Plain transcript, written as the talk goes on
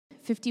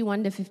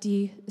51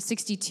 to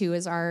 62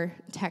 is our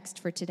text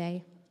for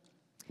today.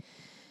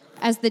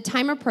 As the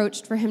time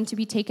approached for him to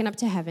be taken up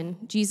to heaven,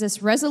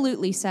 Jesus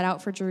resolutely set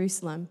out for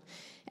Jerusalem,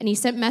 and he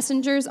sent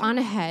messengers on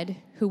ahead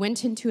who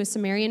went into a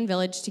Samaritan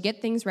village to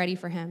get things ready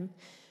for him.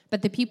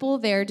 But the people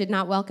there did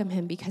not welcome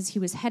him because he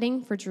was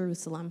heading for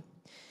Jerusalem.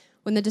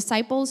 When the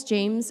disciples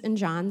James and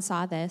John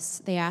saw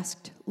this, they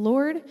asked,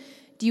 "Lord,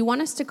 do you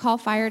want us to call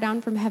fire down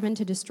from heaven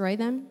to destroy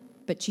them?"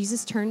 But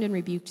Jesus turned and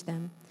rebuked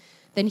them.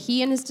 Then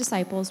he and his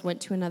disciples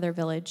went to another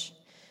village.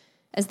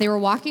 As they were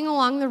walking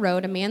along the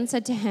road, a man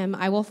said to him,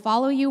 "I will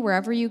follow you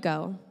wherever you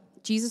go."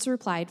 Jesus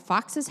replied,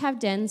 "Foxes have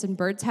dens and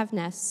birds have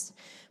nests,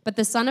 but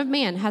the Son of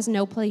Man has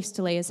no place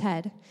to lay his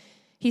head."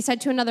 He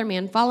said to another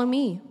man, "Follow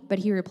me." But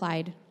he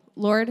replied,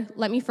 "Lord,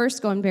 let me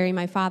first go and bury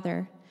my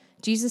father."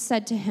 Jesus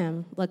said to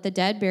him, "Let the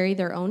dead bury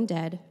their own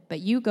dead,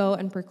 but you go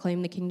and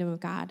proclaim the kingdom of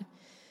God."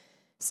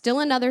 Still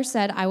another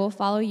said, "I will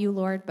follow you,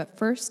 Lord, but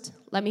first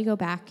let me go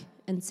back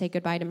and say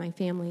goodbye to my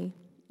family."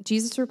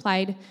 Jesus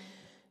replied,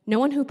 "No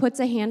one who puts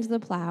a hand to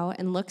the plow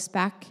and looks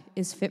back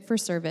is fit for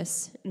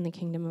service in the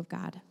kingdom of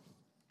God."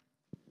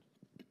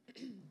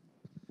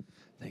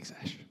 Thanks,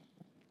 Ash.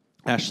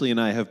 Ashley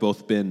and I have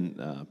both been,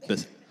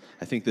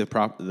 I think the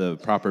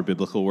proper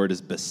biblical word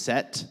is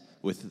beset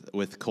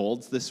with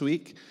colds this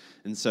week.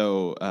 And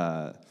so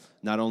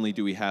not only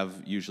do we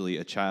have usually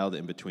a child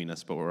in between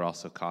us, but we're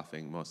also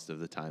coughing most of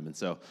the time. And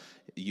so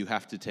you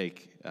have to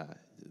take,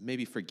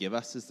 maybe forgive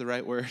us is the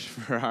right word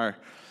for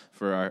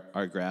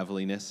our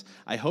graveliness.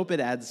 I hope it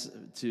adds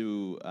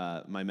to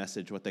my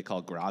message what they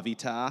call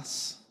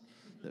gravitas.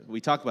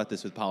 We talk about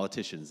this with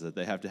politicians, that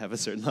they have to have a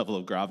certain level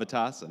of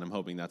gravitas, and I'm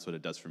hoping that's what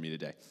it does for me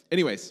today.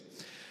 Anyways,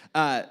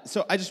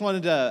 so I just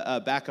wanted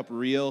to back up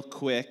real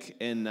quick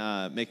and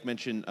make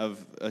mention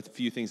of a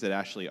few things that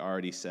Ashley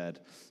already said,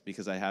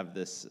 because I have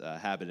this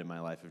habit in my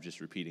life of just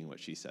repeating what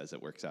she says.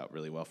 It works out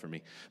really well for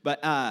me.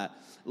 But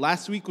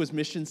last week was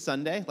Mission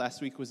Sunday.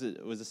 Last week was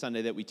a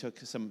Sunday that we took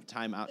some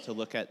time out to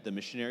look at the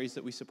missionaries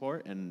that we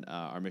support and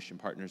our mission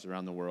partners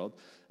around the world.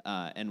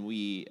 And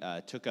we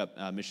took up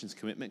missions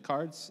commitment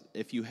cards.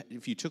 If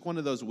you took one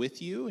of those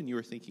with you and you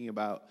were thinking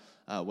about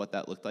what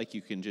that looked like,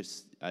 you can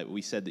just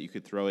we said that you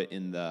could throw it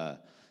in the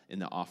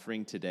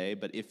offering today.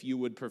 But if you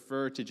would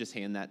prefer to just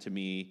hand that to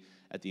me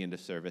at the end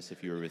of service,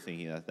 if you were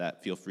thinking of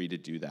that, feel free to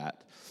do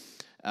that.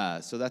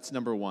 So that's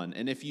number one.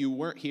 And if you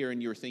weren't here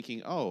and you were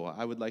thinking, "Oh,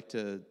 I would like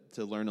to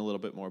learn a little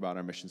bit more about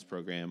our missions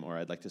program, or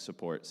I'd like to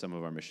support some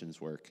of our missions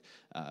work,"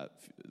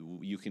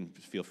 you can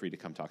feel free to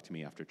come talk to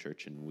me after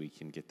church, and we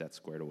can get that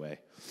squared away.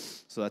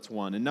 So that's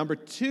one. And number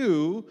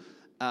two,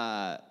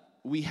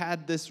 we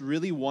had this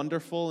really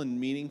wonderful and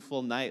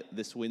meaningful night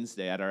this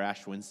Wednesday at our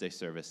Ash Wednesday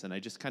service, and I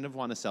just kind of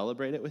want to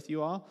celebrate it with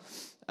you all.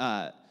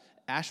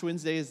 Ash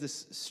Wednesday is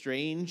this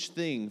strange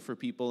thing for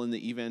people in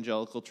the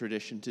evangelical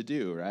tradition to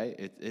do, right?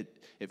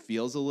 It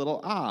feels a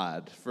little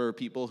odd for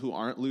people who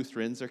aren't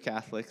Lutherans or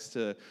Catholics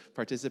to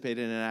participate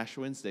in an Ash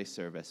Wednesday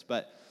service.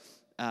 But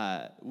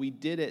we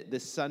did it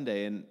this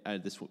Sunday and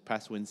this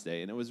past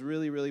Wednesday, and it was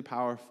really, really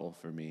powerful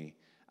for me.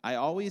 I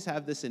always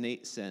have this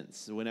innate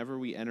sense whenever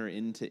we enter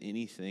into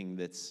anything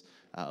that's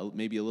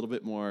maybe a little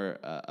bit more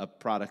a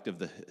product of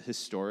the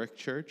historic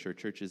church or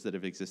churches that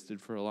have existed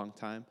for a long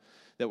time,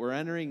 that we're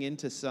entering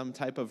into some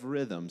type of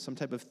rhythm, some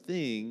type of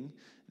thing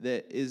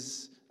that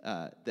is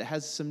that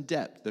has some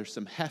depth. There's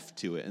some heft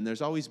to it, and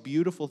there's always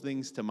beautiful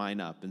things to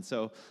mine up. And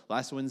so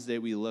last Wednesday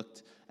we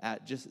looked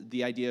at just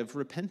the idea of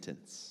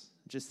repentance,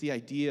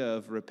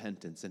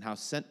 and how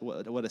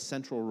what a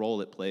central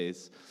role it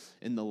plays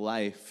in the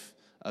life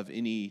of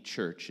any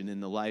church and in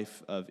the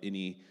life of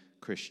any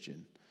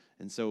Christian.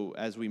 And so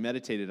as we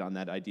meditated on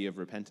that idea of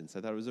repentance,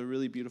 I thought it was a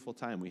really beautiful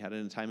time. We had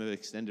a time of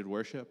extended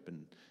worship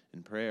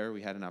and prayer.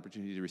 We had an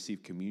opportunity to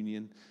receive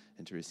communion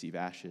and to receive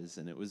ashes.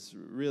 And it was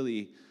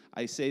really,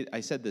 I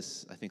said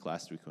this, I think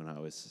last week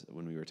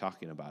when we were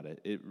talking about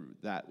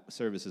it, that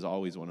service is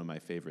always one of my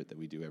favorite that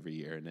we do every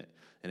year,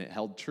 and it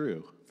held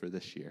true for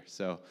this year.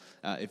 So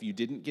if you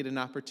didn't get an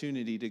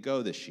opportunity to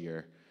go this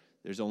year,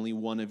 there's only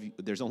one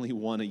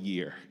a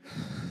year.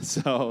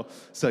 So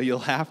you'll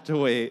have to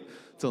wait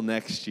till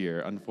next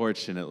year,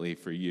 unfortunately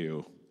for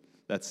you.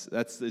 That's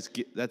as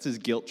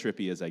guilt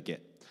trippy as I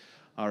get.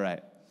 All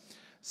right.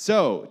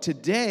 So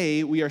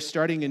today we are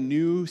starting a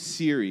new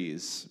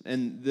series,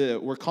 and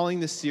we're calling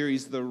this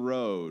series The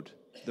Road.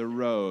 The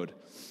Road.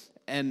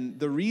 And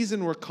the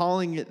reason we're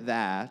calling it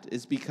that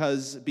is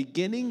because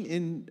beginning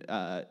in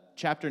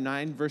chapter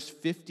 9, verse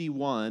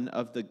 51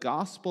 of the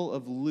Gospel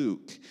of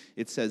Luke,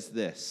 it says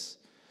this,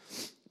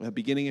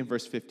 beginning in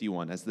verse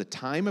 51, "As the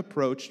time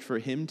approached for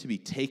him to be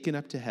taken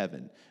up to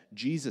heaven,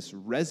 Jesus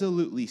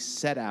resolutely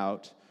set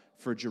out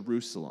for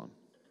Jerusalem."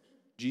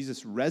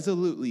 Jesus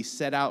resolutely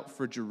set out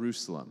for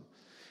Jerusalem.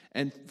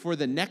 And for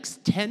the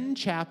next 10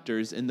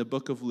 chapters in the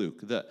book of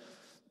Luke,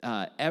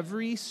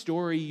 every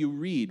story you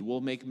read will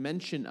make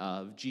mention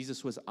of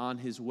Jesus was on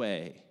his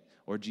way,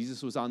 or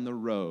Jesus was on the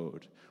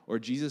road, or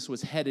Jesus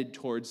was headed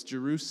towards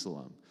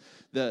Jerusalem.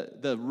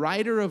 The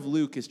writer of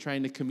Luke is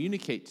trying to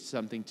communicate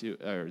something to,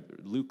 or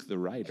Luke the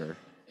writer,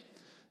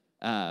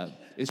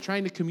 is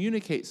trying to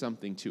communicate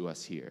something to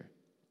us here.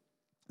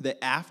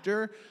 That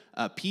after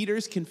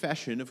Peter's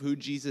confession of who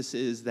Jesus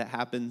is that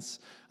happens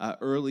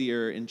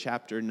earlier in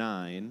chapter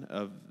 9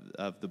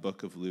 of the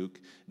book of Luke,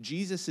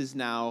 Jesus is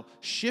now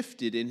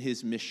shifted in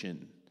his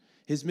mission.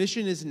 His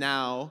mission is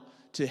now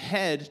to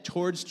head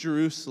towards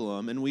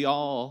Jerusalem, and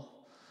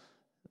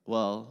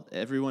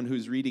everyone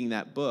who's reading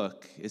that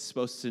book is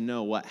supposed to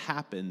know what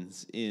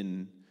happens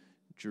in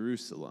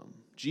Jerusalem.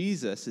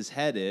 Jesus is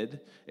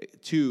headed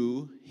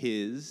to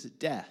his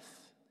death.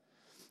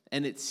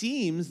 And it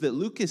seems that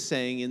Luke is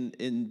saying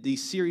in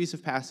these series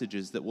of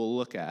passages that we'll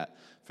look at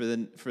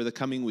for the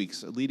coming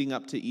weeks leading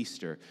up to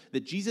Easter,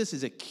 that Jesus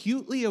is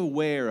acutely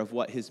aware of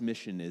what his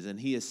mission is, and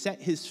he has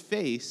set his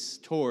face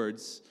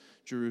towards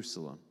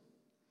Jerusalem.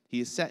 He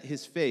has set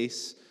his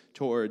face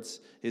towards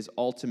his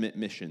ultimate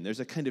mission. There's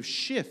a kind of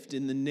shift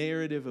in the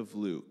narrative of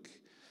Luke.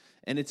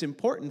 And it's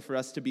important for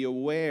us to be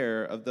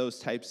aware of those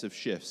types of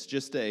shifts.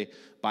 Just a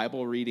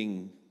Bible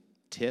reading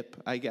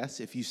tip, I guess.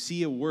 If you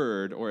see a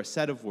word or a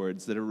set of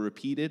words that are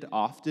repeated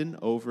often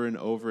over and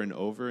over and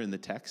over in the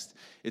text,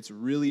 it's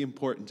really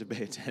important to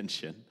pay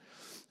attention,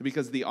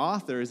 because the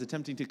author is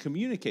attempting to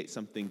communicate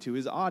something to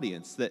his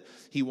audience that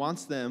he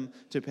wants them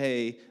to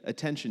pay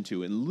attention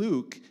to. And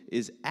Luke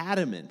is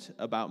adamant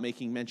about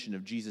making mention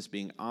of Jesus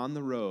being on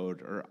the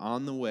road or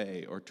on the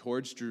way or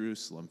towards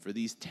Jerusalem for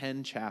these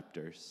 10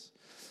 chapters.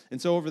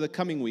 And so over the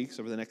coming weeks,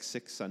 over the next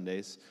 6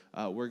 Sundays,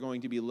 we're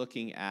going to be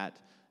looking at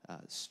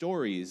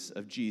stories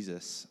of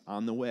Jesus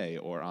on the way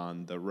or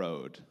on the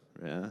road.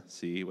 Yeah,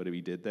 see what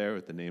we did there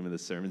with the name of the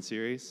sermon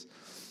series?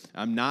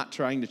 I'm not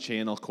trying to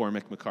channel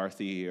Cormac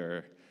McCarthy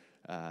or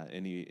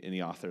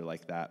any author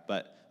like that,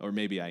 or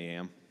maybe I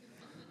am.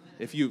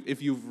 If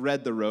you've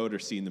read The Road or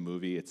seen the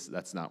movie,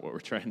 that's not what we're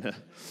trying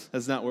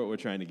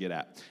to get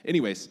at.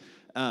 Anyways,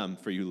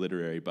 for you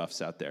literary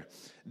buffs out there,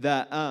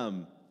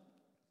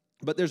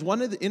 but there's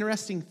one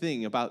interesting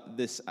thing about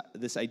this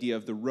idea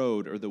of the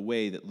road or the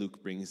way that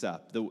Luke brings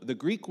up. The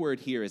Greek word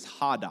here is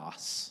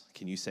hados.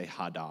 Can you say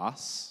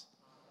hados?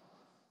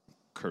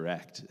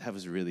 Correct. That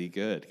was really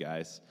good,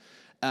 guys.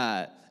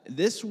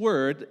 This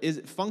word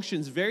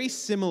functions very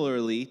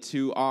similarly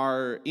to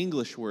our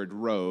English word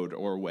road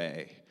or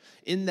way,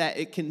 in that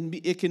it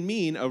can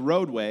mean a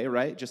roadway,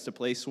 right? Just a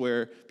place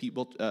where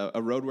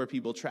a road where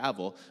people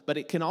travel, but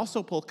it can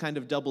also pull kind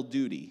of double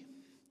duty.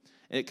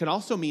 And it can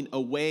also mean a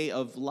way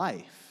of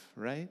life,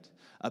 right?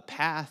 A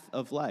path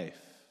of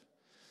life.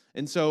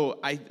 And so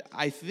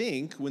I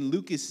think when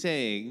Luke is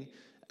saying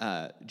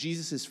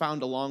Jesus is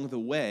found along the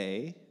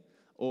way,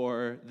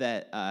 or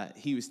that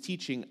he was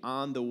teaching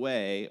on the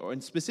way,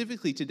 and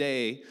specifically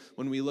today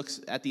when we look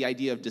at the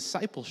idea of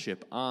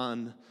discipleship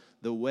on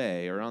the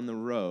way or on the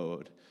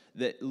road,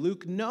 that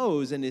Luke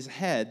knows in his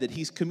head that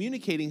he's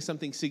communicating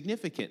something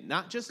significant,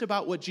 not just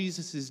about what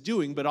Jesus is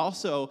doing, but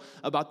also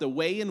about the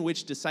way in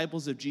which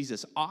disciples of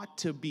Jesus ought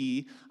to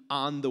be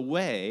on the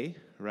way,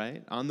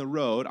 right? On the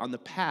road, on the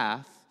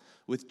path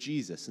with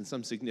Jesus in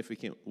some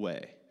significant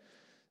way.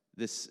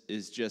 This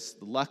is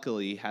just,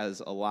 luckily, has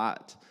a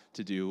lot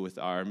to do with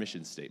our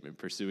mission statement,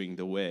 pursuing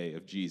the way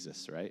of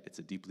Jesus, right? It's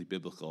a deeply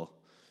biblical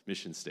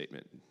mission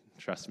statement,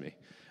 trust me.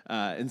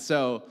 And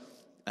so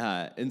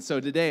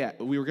today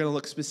we were going to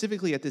look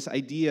specifically at this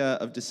idea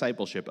of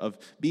discipleship, of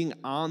being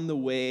on the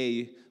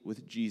way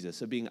with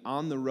Jesus, of being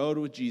on the road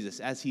with Jesus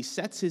as he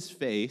sets his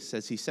face,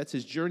 as he sets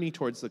his journey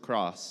towards the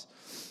cross.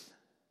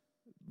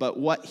 But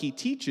what he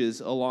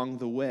teaches along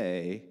the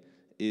way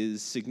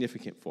is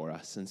significant for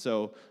us. And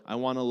so I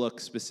want to look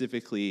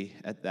specifically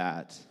at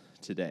that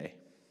today.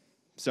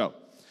 So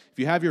if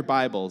you have your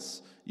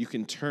Bibles, you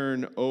can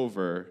turn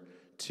over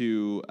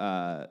to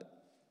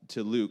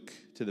Luke,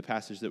 to the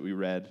passage that we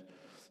read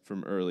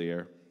from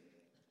earlier,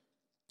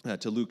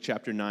 to Luke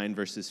chapter 9,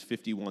 verses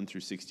 51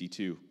 through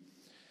 62.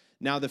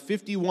 Now, the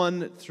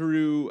 51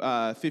 through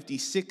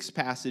 56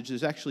 passage,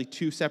 there's actually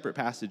 2 separate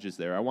passages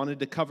there. I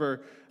wanted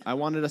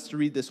us to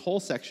read this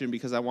whole section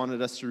because I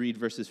wanted us to read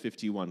verses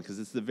 51, because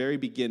it's the very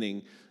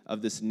beginning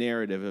of this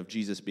narrative of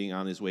Jesus being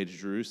on his way to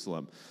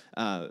Jerusalem.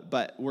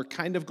 But we're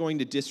kind of going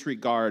to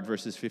disregard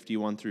verses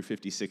 51 through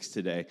 56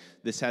 today.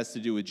 This has to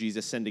do with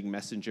Jesus sending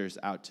messengers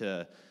out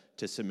to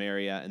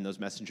Samaria, and those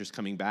messengers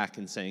coming back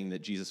and saying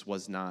that Jesus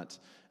was not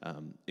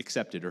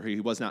accepted, or he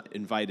was not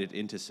invited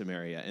into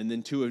Samaria. And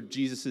then 2 of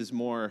Jesus's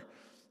more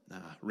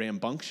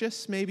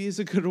rambunctious, maybe is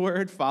a good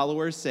word,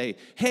 followers say,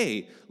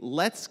 hey,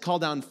 let's call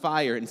down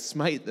fire and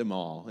smite them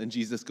all. And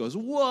Jesus goes,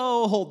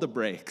 whoa, hold the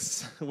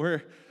brakes.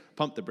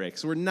 Pump the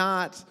brakes. We're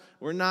not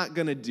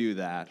going to do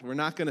that. We're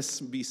not going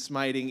to be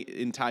smiting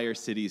entire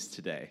cities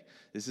today.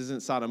 This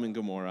isn't Sodom and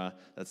Gomorrah.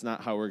 That's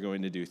not how we're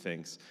going to do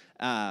things.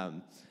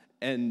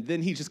 And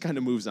then he just kind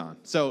of moves on.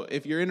 So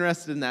if you're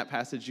interested in that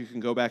passage, you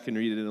can go back and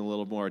read it in a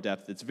little more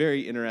depth. It's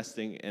very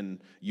interesting, and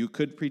you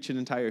could preach an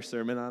entire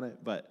sermon on it,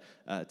 but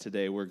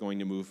today we're going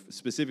to move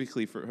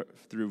specifically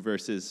through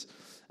verses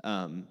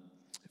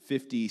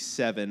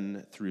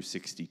 57 through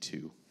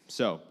 62.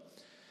 So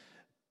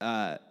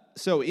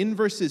in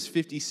verses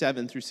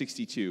 57 through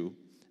 62,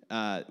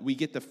 we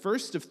get the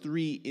first of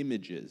three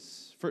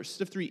images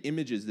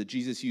that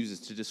Jesus uses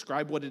to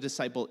describe what a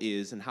disciple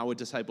is and how a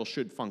disciple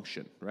should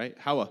function, right?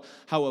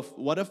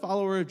 What a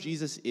follower of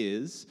Jesus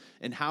is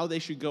and how they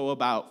should go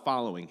about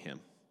following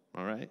him,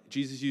 all right?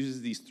 Jesus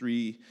uses these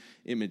three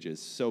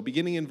images. So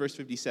beginning in verse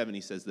 57,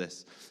 he says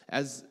this,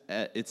 as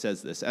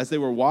they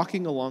were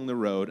walking along the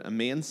road, a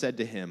man said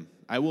to him,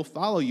 "I will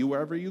follow you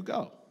wherever you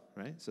go,"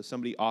 right? So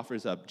somebody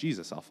offers up,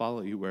 "Jesus, I'll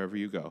follow you wherever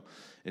you go."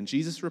 And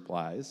Jesus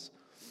replies,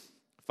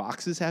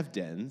 "Foxes have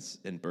dens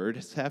and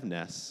birds have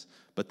nests,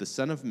 but the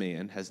Son of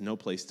Man has no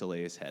place to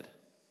lay his head."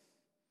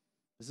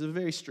 This is a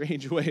very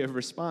strange way of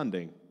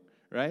responding,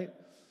 right?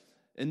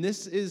 And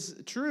this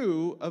is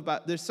true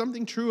there's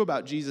something true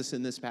about Jesus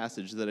in this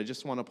passage that I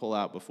just want to pull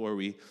out before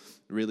we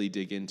really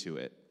dig into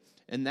it.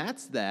 And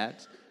that's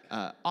that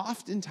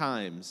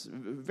oftentimes,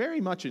 very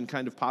much in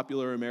kind of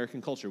popular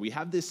American culture, we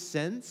have this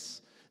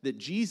sense that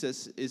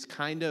Jesus is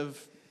kind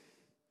of,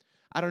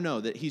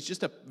 that he's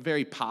just a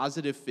very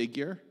positive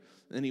figure.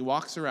 And he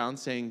walks around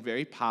saying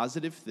very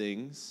positive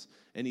things,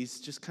 and he's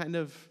just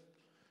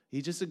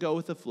a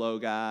go-with-the-flow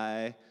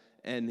guy,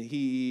 and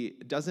he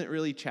doesn't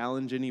really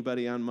challenge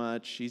anybody on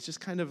much. He's just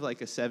kind of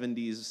like a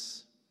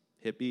 70s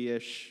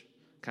hippie-ish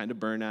kind of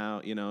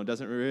burnout,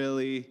 doesn't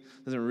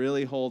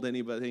really hold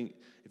anybody.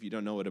 If you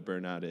don't know what a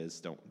burnout is,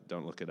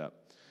 don't look it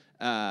up.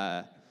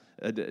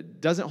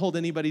 Doesn't hold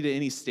anybody to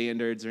any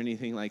standards or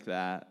anything like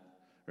that,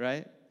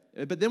 right?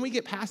 But then we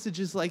get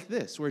passages like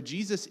this where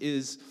Jesus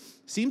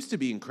seems to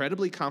be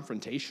incredibly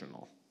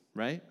confrontational,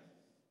 right?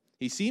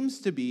 He seems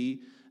to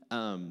be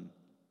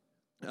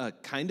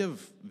kind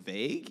of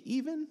vague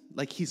even.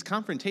 Like he's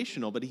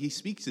confrontational, but he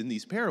speaks in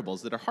these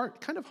parables that are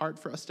kind of hard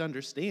for us to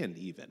understand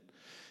even.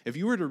 If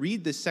you were to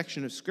read this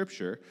section of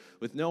Scripture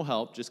with no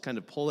help, just kind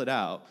of pull it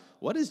out,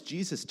 what is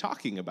Jesus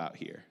talking about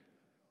here?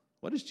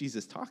 What is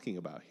Jesus talking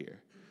about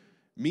here?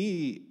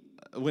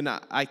 When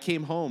I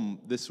came home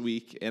this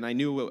week and I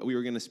knew we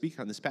were going to speak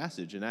on this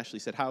passage, and Ashley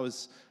said, how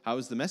is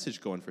the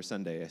message going for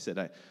Sunday? I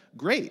said,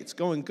 great, it's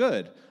going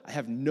good. I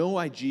have no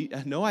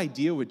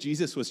idea what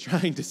Jesus was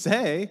trying to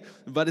say,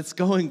 but it's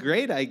going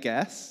great, I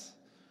guess,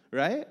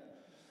 right?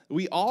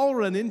 We all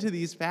run into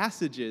these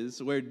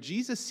passages where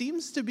Jesus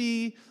seems to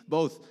be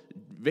both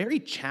very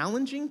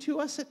challenging to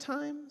us at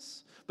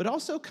times, but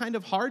also kind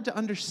of hard to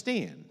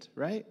understand,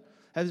 right?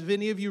 Have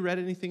any of you read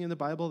anything in the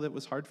Bible that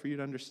was hard for you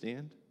to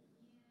understand?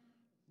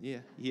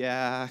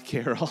 Yeah,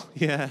 Carol,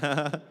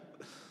 yeah.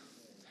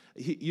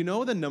 You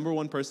know the number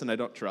one person I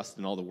don't trust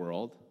in all the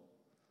world?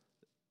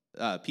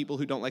 People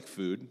who don't like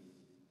food,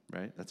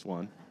 right? That's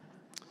one.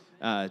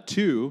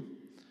 Two,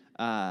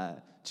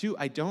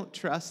 I don't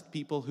trust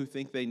people who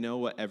think they know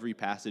what every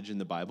passage in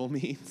the Bible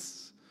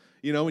means.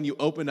 When you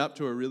open up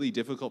to a really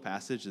difficult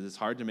passage that it's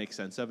hard to make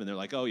sense of, and they're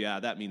like, "Oh yeah,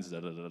 that means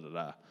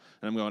da-da-da-da-da."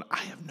 And I'm going, I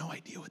have no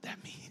idea what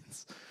that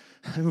means.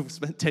 I've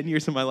spent 10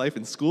 years of my life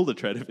in school to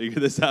try to figure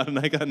this out, and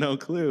I got no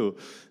clue.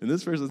 And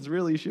this person's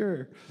really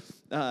sure.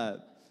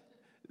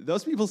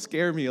 Those people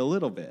scare me a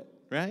little bit,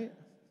 right?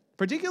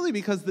 Particularly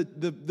because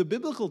the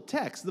biblical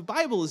text, the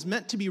Bible, is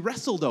meant to be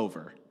wrestled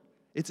over.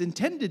 It's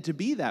intended to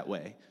be that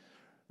way.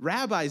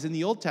 Rabbis in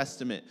the Old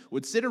Testament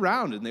would sit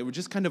around and they would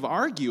just kind of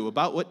argue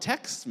about what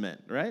texts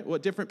meant, right?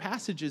 What different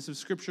passages of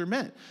Scripture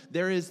meant.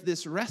 There is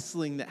this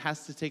wrestling that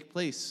has to take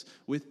place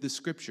with the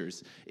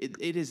Scriptures.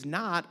 It is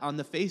not, on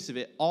the face of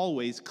it,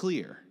 always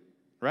clear,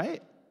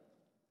 right?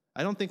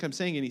 I don't think I'm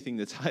saying anything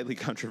that's highly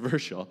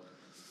controversial.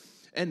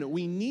 And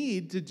we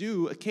need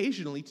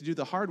occasionally to do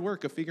the hard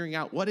work of figuring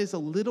out what is a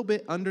little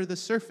bit under the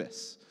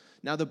surface.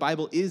 Now, the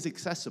Bible is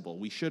accessible.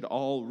 We should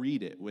all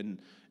read it.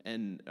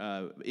 And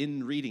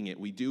in reading it,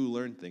 we do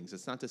learn things.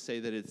 It's not to say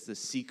that it's the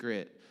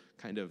secret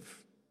kind of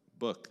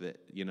book that,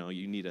 you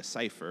need a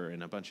cipher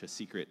and a bunch of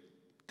secret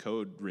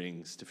code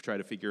rings to try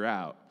to figure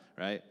out,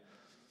 right?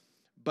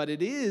 But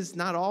it is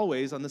not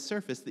always on the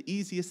surface the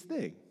easiest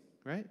thing,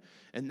 right?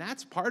 And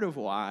that's part of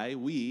why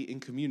we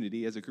in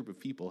community as a group of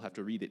people have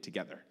to read it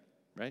together,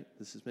 right?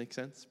 Does this make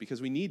sense?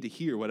 Because we need to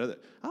hear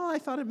I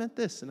thought it meant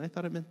this, and I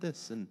thought it meant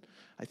this, and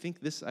I think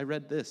I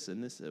read this,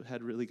 and this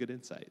had really good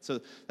insight.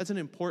 So that's an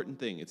important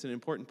thing. It's an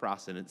important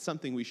process, and it's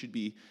something we should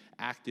be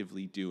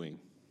actively doing.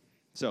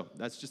 So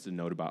that's just a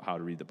note about how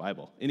to read the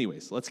Bible.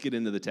 Anyways, let's get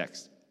into the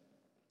text.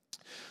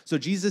 So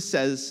Jesus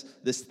says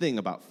this thing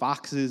about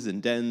foxes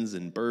and dens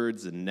and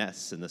birds and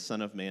nests and the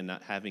Son of Man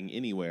not having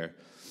anywhere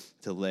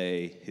to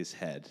lay his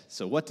head.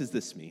 So what does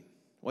this mean?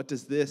 What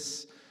does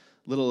this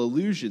little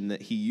allusion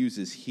that he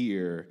uses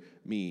here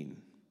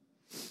mean?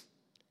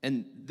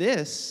 And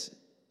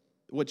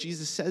what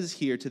Jesus says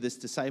here to this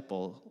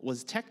disciple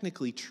was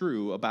technically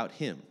true about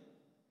him.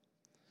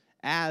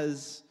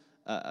 As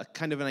a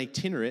kind of an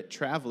itinerant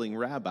traveling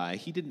rabbi,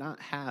 he did not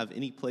have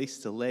any place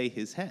to lay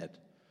his head.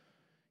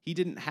 He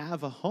didn't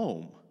have a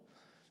home.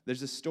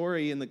 There's a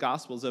story in the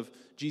Gospels of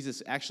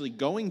Jesus actually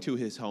going to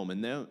his home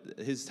and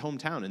his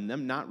hometown and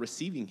them not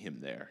receiving him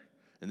there.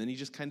 And then he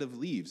just kind of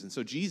leaves. And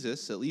so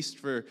Jesus, at least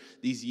for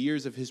these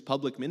years of his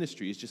public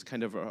ministry, is just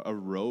kind of a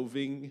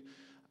roving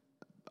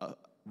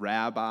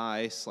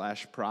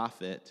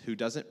rabbi/prophet who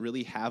doesn't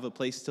really have a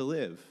place to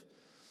live.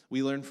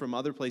 We learn from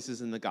other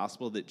places in the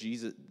gospel that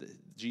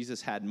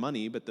Jesus had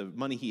money, but the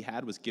money he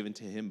had was given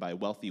to him by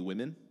wealthy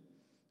women,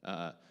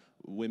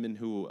 women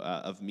who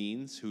of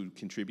means who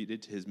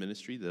contributed to his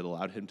ministry that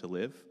allowed him to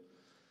live.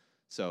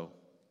 So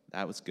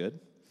that was good.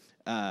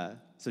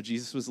 So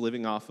Jesus was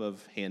living off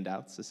of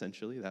handouts,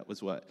 essentially. That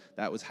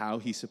was how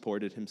he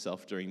supported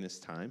himself during this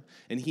time.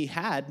 And he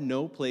had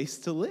no place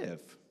to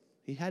live.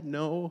 He had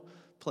no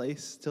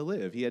place to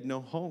live. He had no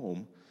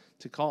home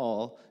to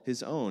call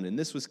his own. And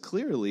this was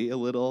clearly a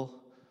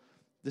little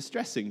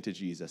distressing to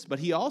Jesus. But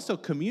he also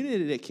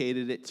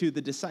communicated it to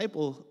the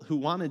disciple who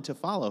wanted to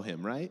follow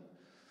him, right?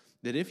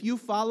 That if you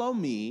follow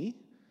me,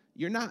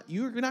 you're not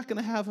going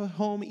to have a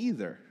home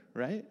either,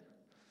 right?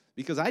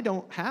 Because I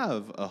don't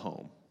have a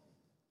home.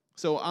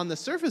 So on the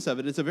surface of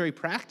it, it's a very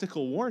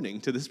practical warning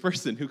to this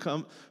person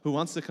who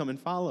wants to come and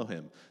follow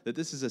him, that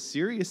this is a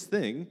serious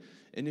thing,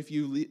 and if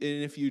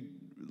you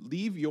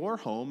leave your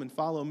home and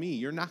follow me,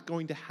 you're not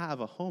going to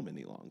have a home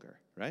any longer,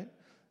 right?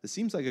 This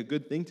seems like a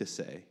good thing to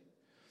say.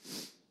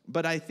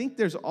 But I think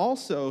there's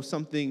also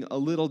something a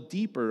little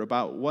deeper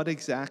about what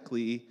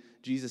exactly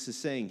Jesus is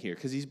saying here,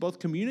 because he's both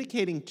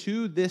communicating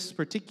to this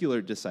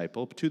particular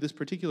disciple, to this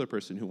particular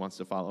person who wants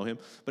to follow him,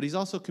 but he's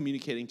also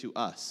communicating to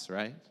us,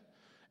 right?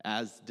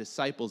 As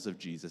disciples of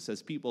Jesus,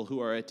 as people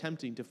who are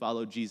attempting to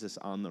follow Jesus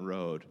on the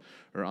road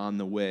or on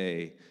the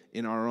way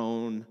in our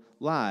own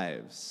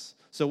lives.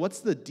 So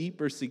what's the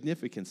deeper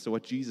significance to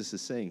what Jesus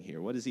is saying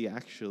here? What is he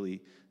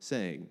actually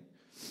saying?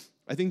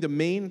 I think the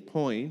main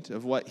point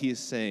of what he is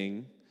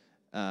saying,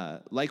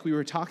 like we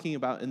were talking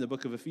about in the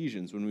book of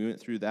Ephesians when we went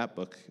through that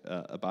book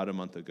about a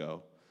month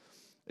ago,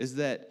 is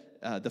that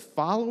the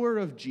follower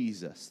of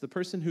Jesus, the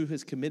person who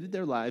has committed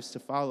their lives to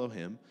follow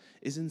him,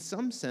 is in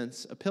some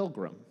sense a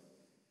pilgrim.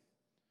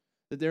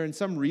 That they're in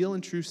some real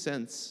and true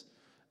sense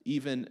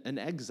even an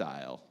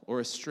exile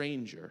or a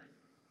stranger.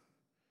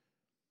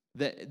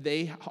 That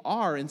they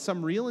are, in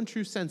some real and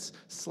true sense,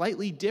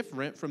 slightly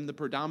different from the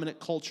predominant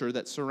culture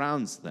that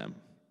surrounds them,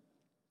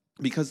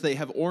 because they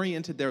have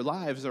oriented their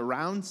lives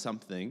around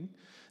something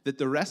that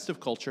the rest of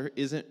culture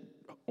isn't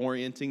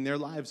orienting their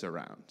lives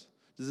around.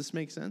 Does this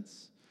make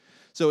sense?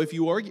 So if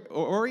you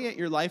orient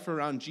your life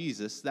around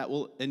Jesus,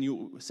 and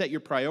you set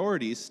your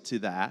priorities to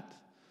that,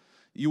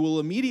 you will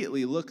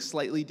immediately look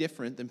slightly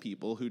different than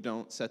people who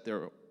don't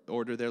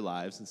order their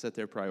lives and set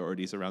their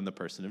priorities around the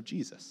person of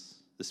Jesus.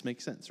 This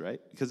makes sense,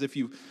 right? Because if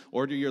you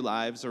order your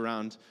lives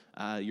around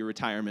your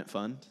retirement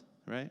fund,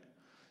 right?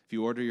 If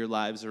you order your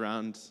lives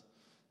around,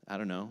 I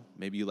don't know,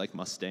 maybe you like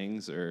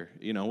Mustangs or,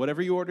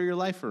 whatever you order your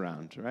life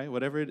around, right?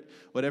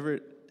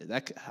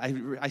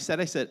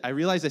 I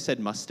realized I said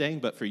Mustang,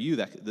 but for you,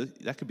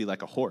 that could be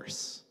like a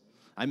horse.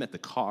 I meant the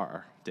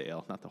car,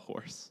 Dale, not the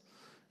horse.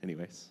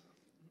 Anyways,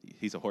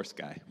 he's a horse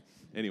guy.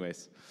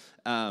 Anyways,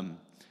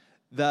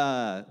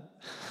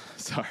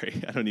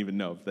 sorry, I don't even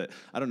know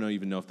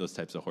if those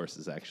types of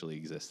horses actually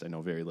exist. I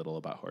know very little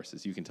about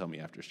horses. You can tell me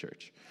after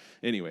church.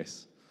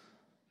 Anyways,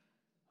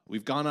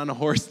 we've gone on a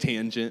horse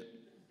tangent.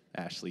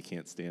 Ashley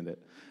can't stand it.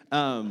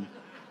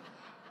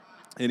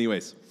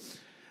 Anyways,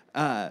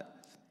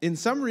 in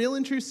some real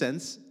and true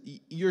sense,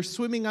 you're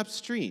swimming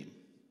upstream.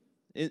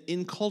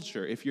 In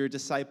culture, if you're a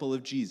disciple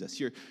of Jesus,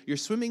 you're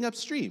swimming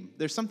upstream.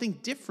 There's something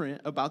different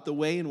about the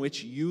way in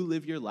which you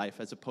live your life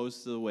as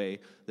opposed to the way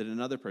that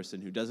another person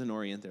who doesn't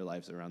orient their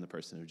lives around the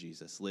person of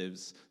Jesus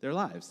lives their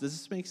lives. Does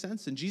this make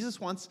sense? And Jesus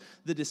wants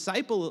the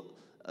disciple,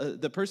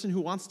 the person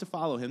who wants to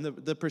follow him,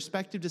 the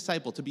prospective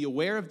disciple, to be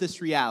aware of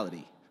this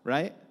reality,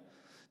 right?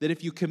 That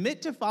if you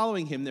commit to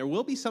following him, there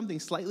will be something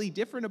slightly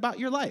different about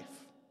your life.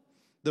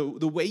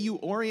 The way you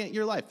orient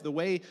your life, the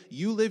way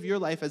you live your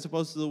life as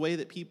opposed to the way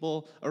that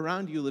people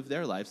around you live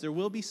their lives, there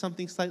will be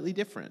something slightly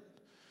different.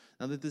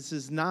 Now that this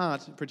is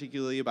not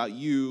particularly about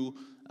you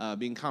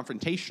being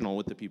confrontational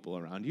with the people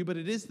around you, but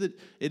it is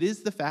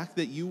the fact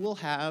that you will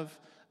have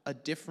a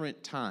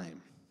different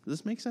time. Does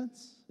this make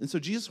sense? And so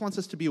Jesus wants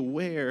us to be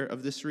aware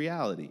of this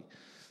reality,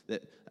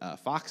 that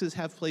foxes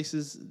have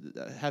places,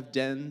 have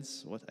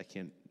dens. What? I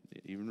can't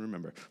even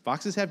remember.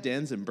 Foxes have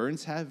dens and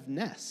birds have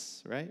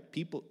nests, right?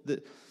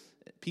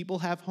 People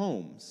have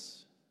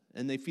homes,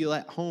 and they feel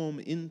at home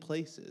in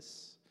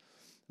places.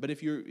 But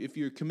if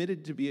you're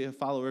committed to be a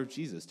follower of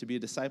Jesus, to be a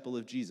disciple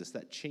of Jesus,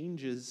 that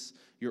changes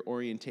your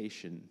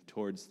orientation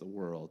towards the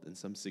world in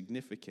some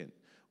significant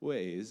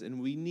ways, and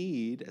we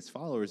need, as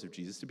followers of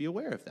Jesus, to be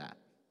aware of that.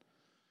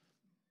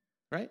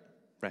 Right?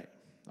 Right.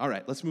 All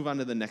right, let's move on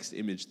to the next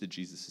image that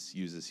Jesus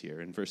uses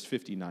here. In verse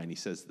 59, he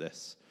says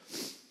this.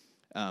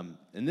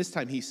 And this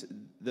time,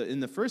 in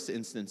the first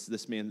instance,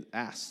 this man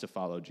asked to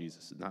follow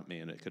Jesus. Not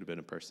man, it could have been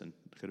a person.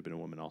 It could have been a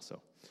woman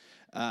also.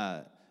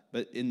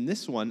 But in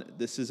this one,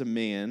 this is a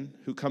man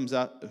who comes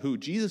up, who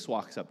Jesus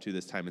walks up to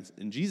this time,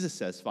 and Jesus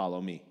says,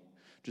 "Follow me,"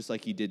 just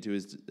like he did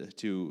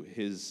to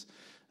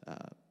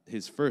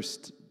his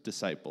first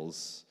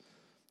disciples.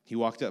 He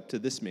walked up to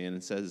this man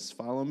and says,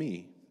 "Follow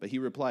me." But he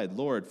replied,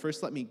 "Lord,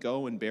 first let me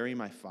go and bury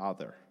my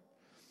father."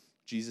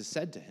 Jesus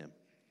said to him,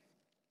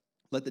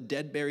 Let the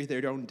dead bury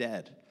their own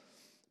dead,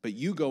 but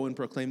you go and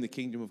proclaim the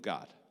kingdom of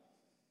God.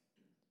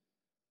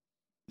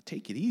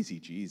 Take it easy,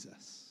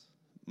 Jesus.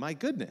 My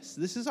goodness,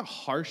 this is a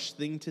harsh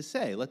thing to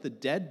say. Let the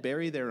dead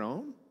bury their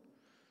own?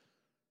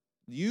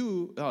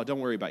 Don't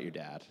worry about your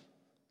dad.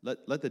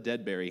 Let the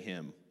dead bury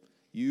him.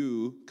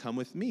 You come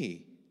with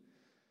me.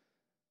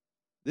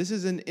 This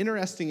is an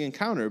interesting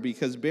encounter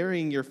because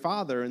burying your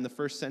father in the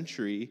first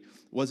century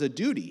was a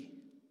duty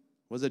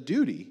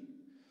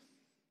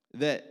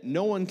that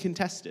no one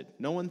contested.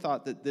 No one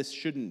thought that this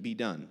shouldn't be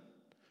done.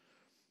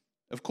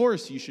 Of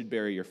course, you should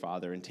bury your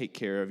father and take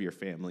care of your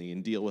family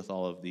and deal with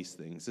all of these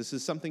things. This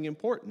is something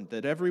important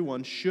that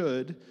everyone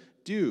should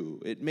do.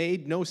 It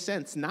made no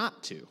sense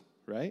not to,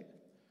 right?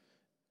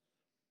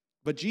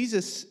 But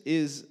Jesus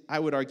is, I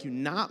would argue,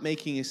 not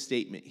making a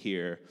statement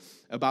here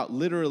about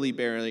literally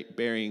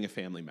burying a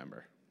family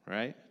member,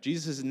 right?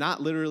 Jesus is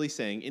not literally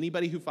saying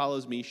anybody who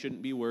follows me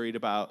shouldn't be worried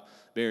about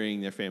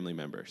burying their family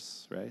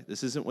members, right?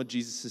 This isn't what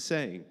Jesus is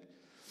saying.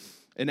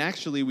 And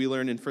actually, we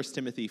learn in 1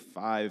 Timothy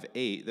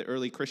 5:8 that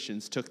early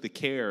Christians took the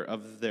care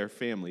of their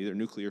family, their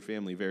nuclear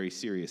family, very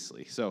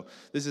seriously. So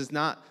this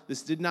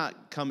did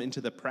not come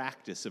into the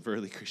practice of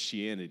early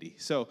Christianity.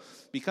 So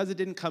because it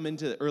didn't come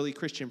into early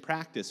Christian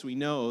practice, we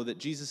know that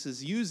Jesus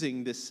is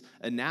using this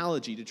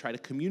analogy to try to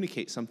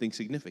communicate something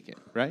significant,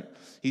 right?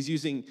 He's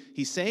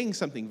saying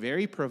something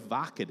very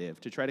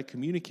provocative to try to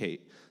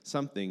communicate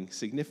something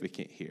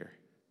significant here.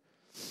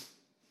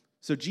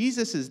 So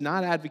Jesus is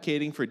not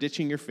advocating for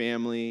ditching your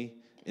family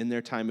in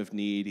their time of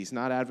need. He's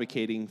not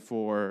advocating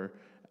for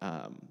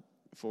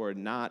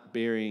not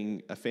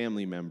burying a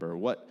family member.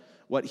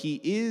 What he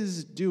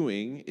is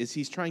doing is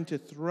he's trying to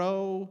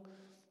throw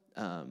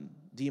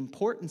the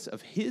importance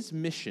of his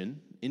mission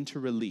into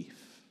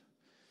relief.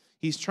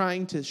 He's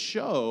trying to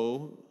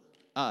show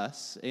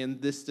us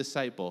and this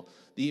disciple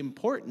the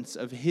importance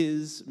of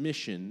his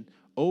mission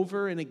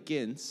over and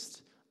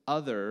against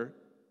other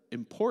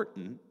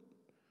important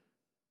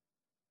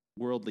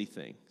worldly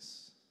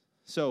things.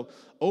 So,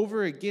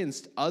 over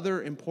against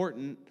other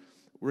important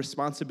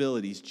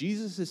responsibilities,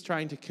 Jesus is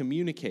trying to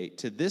communicate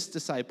to this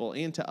disciple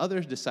and to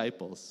other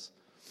disciples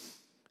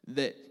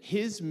that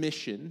his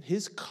mission,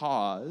 his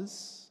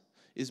cause,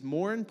 is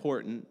more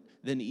important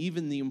than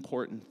even the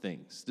important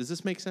things. Does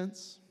this make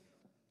sense?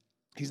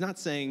 He's not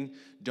saying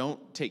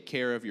don't take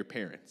care of your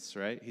parents,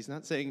 right? He's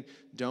not saying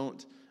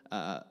don't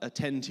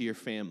attend to your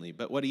family.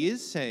 But what he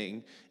is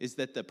saying is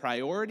that the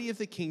priority of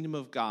the kingdom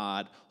of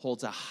God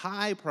holds a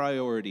high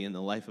priority in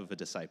the life of a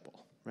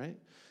disciple, right?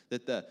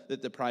 That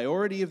the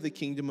priority of the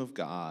kingdom of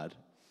God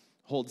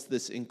holds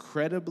this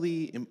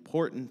incredibly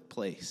important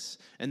place.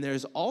 And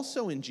there's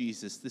also in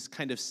Jesus this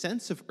kind of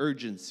sense of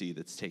urgency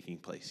that's taking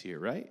place here,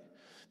 right?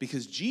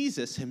 Because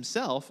Jesus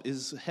himself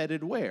is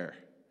headed where?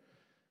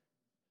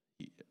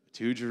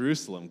 To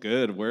Jerusalem.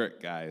 Good work,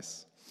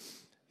 guys.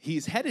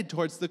 He's headed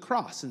towards the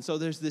cross. And so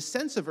there's this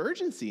sense of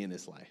urgency in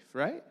his life,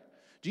 right?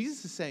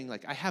 Jesus is saying,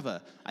 like, I have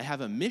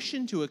a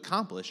mission to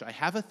accomplish. I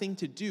have a thing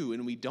to do,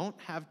 and we don't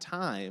have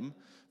time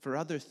for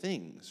other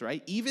things,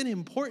 right? Even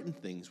important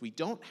things, we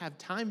don't have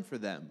time for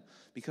them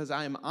because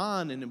I am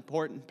on an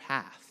important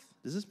path.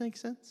 Does this make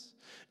sense?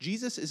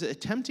 Jesus is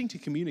attempting to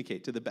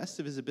communicate to the best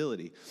of his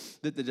ability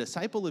that the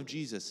disciple of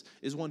Jesus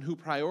is one who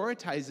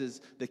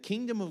prioritizes the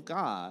kingdom of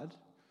God,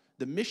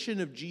 the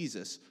mission of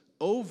Jesus,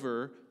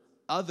 over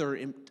other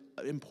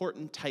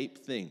important type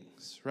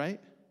things, right?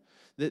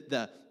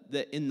 That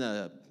in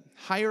the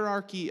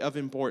hierarchy of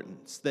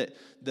importance, that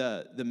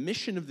the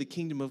mission of the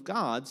kingdom of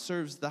God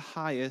serves the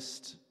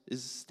highest,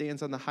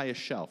 stands on the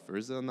highest shelf, or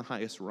is on the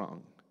highest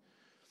rung.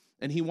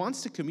 And he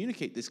wants to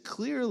communicate this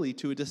clearly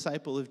to a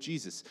disciple of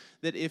Jesus,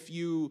 that if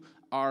you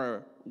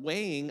are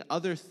weighing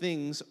other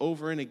things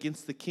over and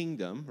against the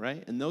kingdom,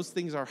 right, and those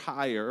things are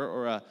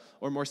higher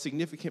or more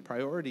significant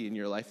priority in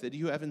your life, that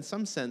you have in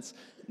some sense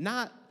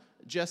not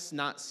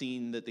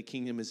seen that the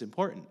kingdom is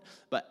important,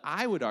 but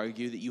I would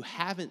argue that you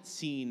haven't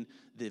seen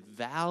the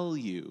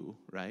value,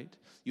 right?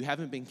 You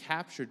haven't been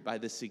captured by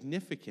the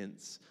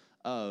significance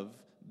of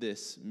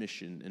this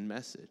mission and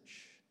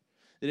message.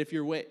 That if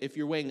you're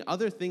weighing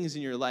other things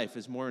in your life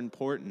as more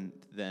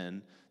important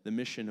than the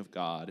mission of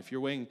God, if you're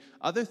weighing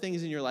other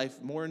things in your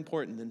life more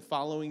important than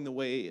following the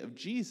way of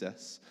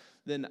Jesus,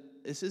 then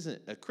this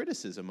isn't a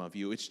criticism of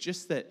you. It's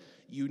just that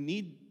you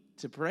need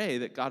to pray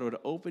that God would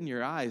open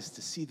your eyes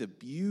to see the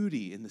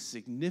beauty and the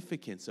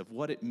significance of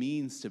what it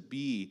means to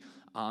be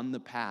on the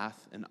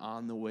path and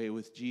on the way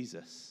with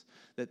Jesus.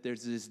 That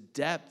there's this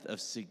depth of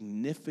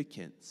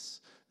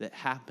significance that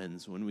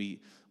happens when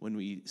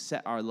we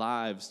set our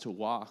lives to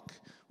walk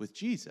with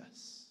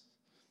Jesus.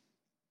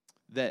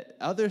 That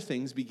other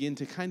things begin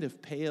to kind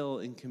of pale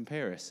in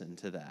comparison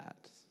to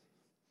that.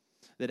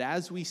 That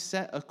as we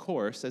set a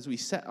course, as we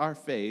set our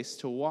face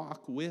to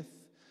walk with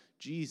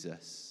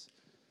Jesus,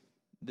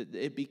 that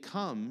it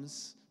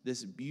becomes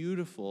this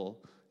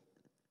beautiful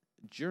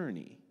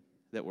journey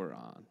that we're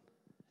on.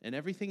 And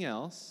everything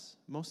else,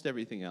 most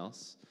everything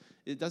else,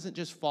 It doesn't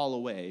just fall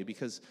away,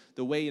 because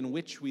the way in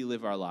which we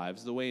live our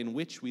lives, the way in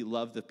which we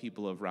love the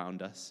people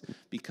around us,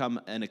 become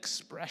an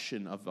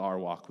expression of our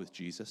walk with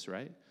Jesus,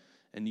 right?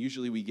 And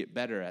usually we get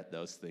better at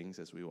those things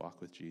as we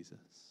walk with Jesus.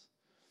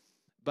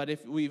 But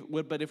if we're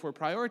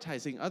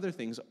prioritizing other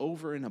things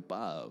over and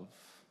above,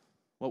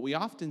 what we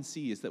often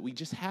see is that we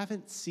just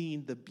haven't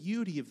seen the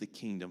beauty of the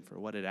kingdom for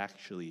what it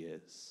actually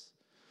is.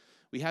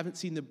 We haven't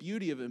seen the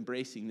beauty of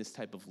embracing this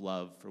type of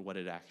love for what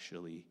it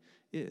actually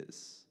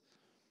is,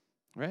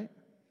 right?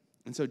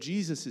 And so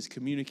Jesus is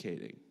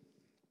communicating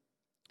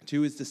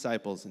to his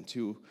disciples and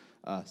to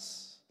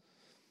us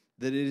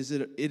that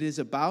it is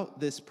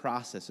about this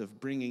process of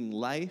bringing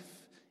life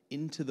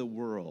into the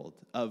world,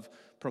 of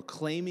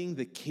proclaiming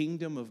the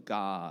kingdom of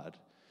God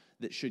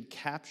that should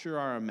capture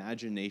our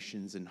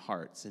imaginations and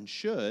hearts and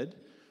should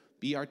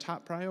be our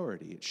top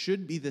priority. It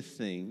should be the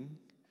thing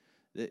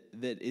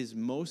that is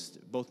most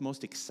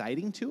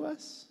exciting to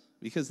us,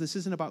 because this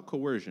isn't about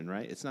coercion,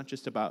 right? It's not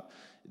just about,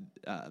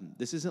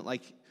 this isn't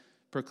like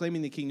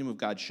proclaiming the kingdom of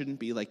God shouldn't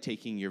be like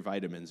taking your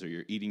vitamins or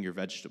you're eating your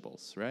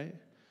vegetables, right?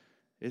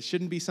 It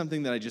shouldn't be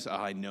something that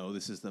I know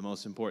this is the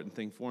most important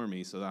thing for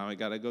me, so now I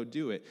got to go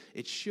do it.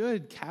 It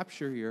should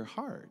capture your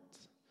heart,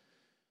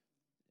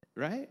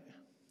 right?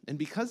 And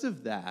because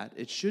of that,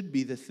 it should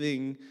be the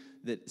thing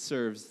that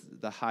serves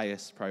the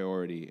highest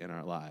priority in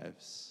our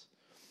lives.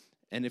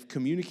 And if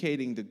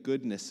communicating the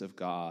goodness of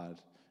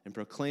God and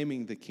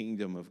proclaiming the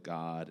kingdom of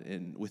God,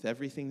 and with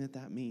everything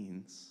that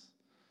means,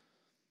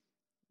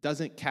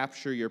 doesn't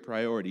capture your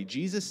priority,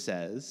 Jesus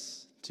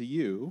says to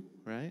you,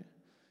 right?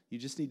 You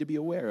just need to be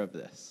aware of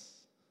this,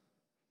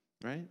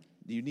 right?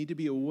 You need to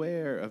be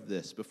aware of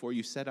this before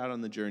you set out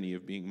on the journey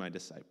of being my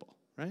disciple,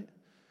 right?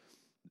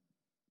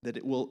 That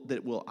it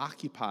will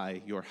occupy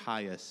your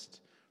highest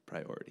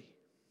priority.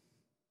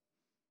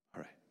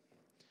 All right.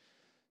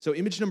 So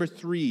image number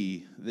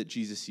 3 that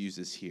Jesus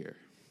uses here,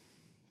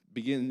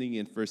 beginning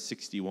in verse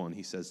 61,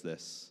 he says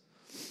this: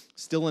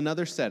 "Still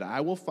another said,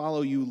 'I will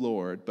follow you,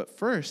 Lord, but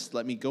first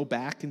let me go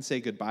back and say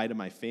goodbye to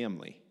my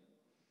family.'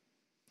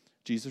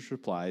 Jesus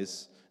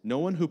replies, 'No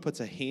one who puts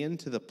a hand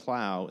to the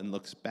plow and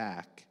looks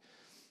back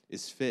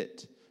is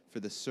fit for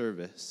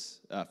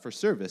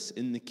service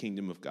in the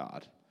kingdom of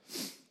God.'"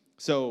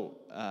 So,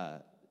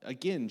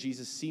 again,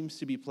 Jesus seems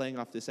to be playing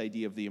off this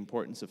idea of the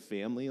importance of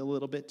family a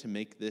little bit to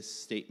make this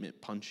statement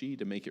punchy,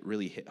 to make it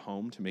really hit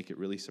home, to make it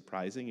really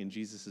surprising. And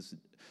Jesus is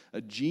a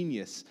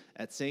genius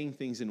at saying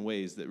things in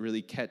ways that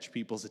really catch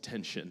people's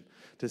attention,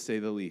 to say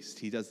the least.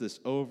 He does this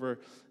over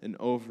and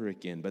over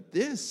again. But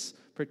this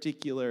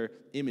particular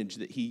image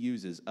that he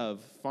uses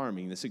of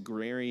farming, this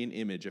agrarian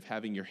image of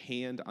having your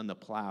hand on the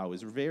plow,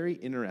 is very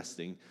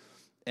interesting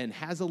and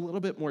has a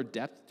little bit more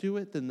depth to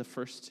it than the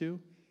first two.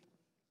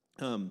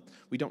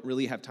 We don't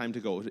really have time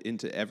to go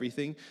into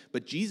everything,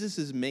 but Jesus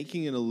is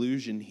making an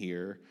allusion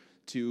here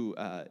to,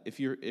 if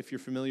you're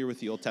familiar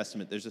with the Old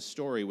Testament, there's a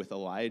story with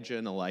Elijah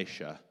and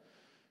Elisha.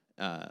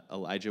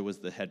 Elijah was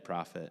the head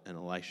prophet, and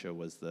Elisha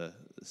was the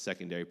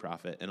secondary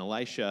prophet. And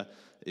Elisha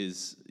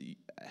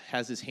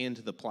has his hand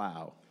to the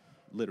plow,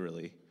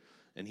 literally,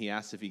 and he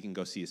asks if he can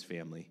go see his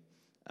family.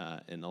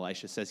 And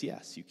Elisha says,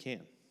 yes, you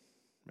can,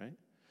 right?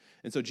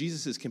 And so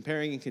Jesus is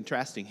comparing and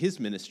contrasting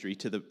his ministry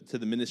to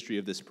the ministry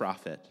of this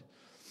prophet.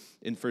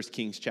 In 1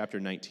 Kings chapter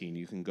 19,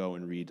 you can go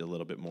and read a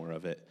little bit more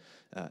of it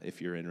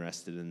if you're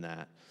interested in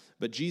that.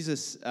 But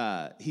Jesus,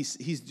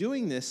 he's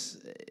doing this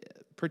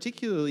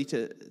particularly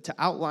to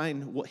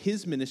outline what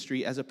his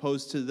ministry as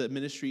opposed to the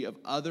ministry of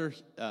other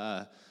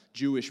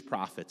Jewish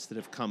prophets that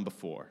have come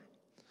before.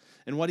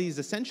 And what he's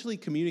essentially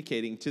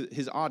communicating to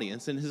his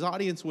audience, and his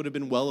audience would have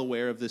been well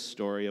aware of this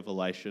story of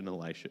Elijah and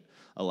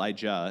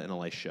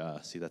Elisha.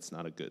 See,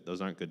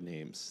 those aren't good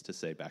names to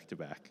say back to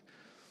back.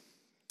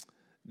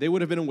 They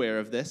would have been aware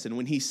of this, and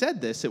when he said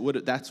this,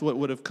 that's what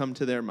would have come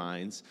to their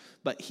minds.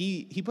 But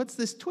he puts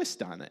this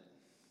twist on it,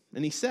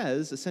 and he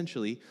says,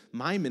 essentially,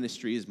 my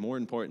ministry is more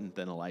important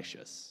than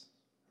Elisha's,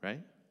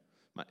 right?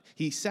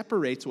 He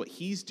separates what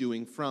he's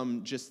doing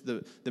from just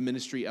the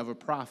ministry of a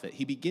prophet.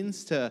 He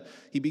begins to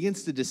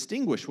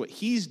distinguish what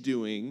he's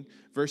doing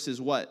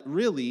versus what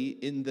really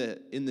in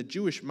the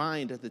Jewish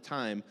mind at the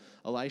time,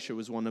 Elijah,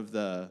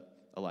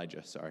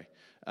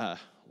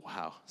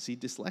 wow, see,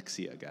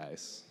 dyslexia,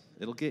 guys,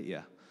 it'll get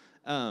you.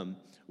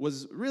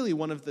 Was really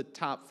one of the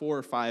top 4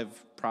 or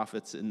 5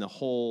 prophets in the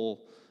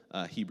whole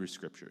Hebrew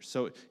Scriptures.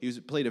 So he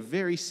played a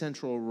very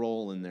central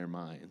role in their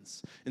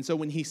minds. And so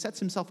when he sets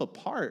himself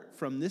apart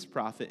from this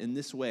prophet in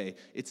this way,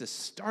 it's a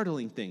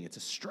startling thing. It's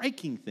a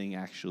striking thing,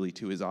 actually,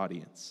 to his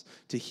audience,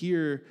 to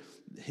hear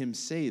him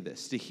say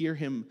this, to hear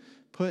him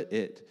put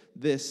it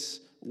this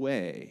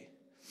way.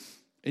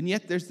 And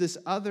yet there's this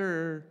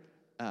other,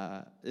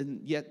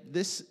 and yet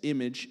this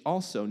image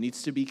also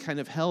needs to be kind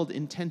of held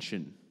in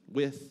tension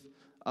with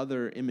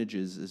other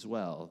images as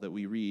well that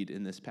we read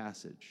in this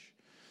passage.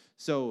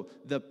 So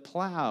the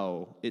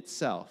plow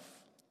itself,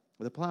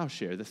 the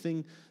plowshare, the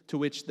thing to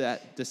which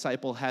that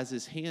disciple has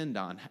his hand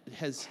on,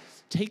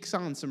 takes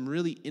on some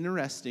really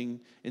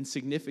interesting and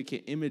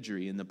significant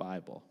imagery in the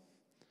Bible.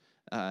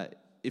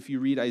 if you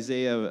read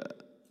Isaiah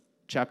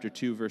chapter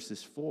 2,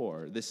 verses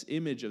 4, this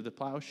image of the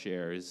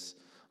plowshare is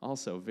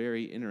also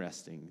very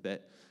interesting.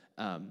 That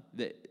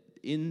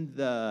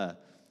in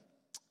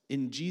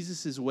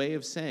Jesus' way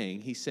of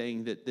saying, he's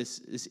saying that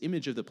this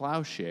image of the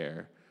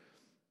plowshare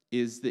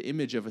is the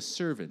image of a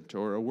servant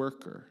or a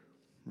worker,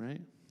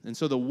 right? And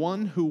so the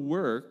one who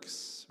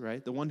works,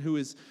 right, the one who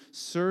is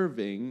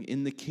serving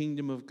in the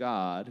kingdom of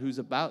God, who's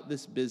about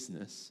this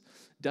business,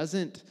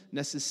 doesn't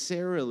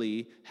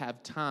necessarily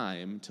have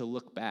time to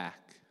look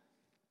back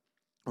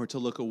or to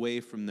look away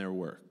from their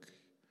work.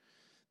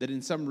 That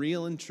in some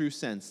real and true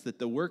sense, that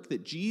the work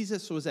that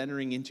Jesus was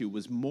entering into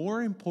was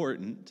more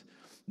important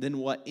than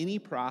what any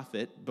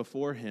prophet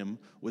before him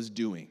was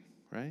doing,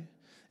 right?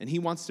 And he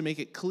wants to make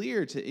it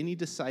clear to any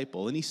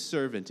disciple, any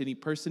servant, any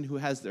person who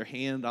has their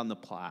hand on the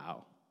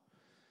plow,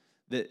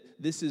 that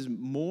this is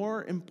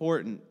more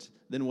important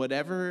than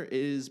whatever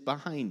is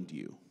behind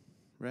you,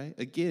 right?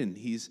 Again,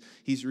 he's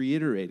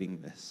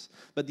reiterating this.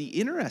 But the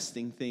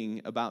interesting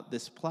thing about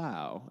this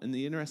plow, and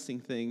the interesting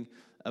thing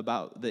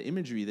about the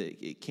imagery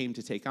that it came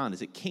to take on,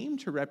 is it came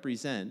to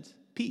represent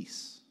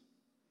peace.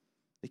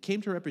 It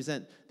came to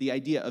represent the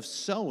idea of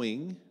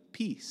sowing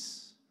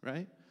peace,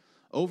 right?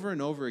 Over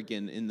and over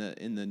again in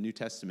the New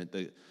Testament,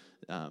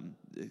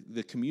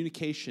 the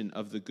communication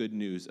of the good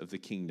news of the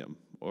kingdom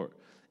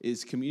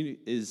is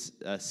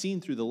seen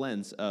through the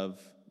lens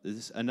of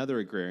another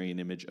agrarian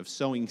image of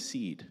sowing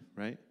seed,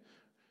 right?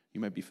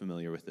 You might be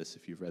familiar with this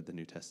if you've read the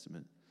New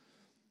Testament.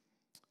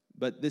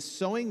 But this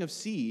sowing of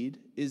seed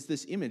is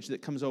this image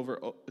that comes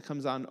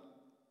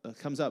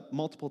up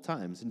multiple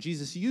times, and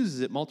Jesus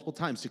uses it multiple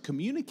times to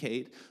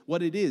communicate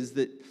what it is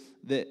that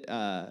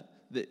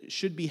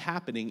should be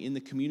happening in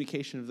the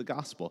communication of the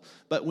gospel.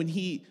 But when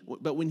he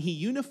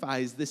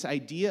unifies this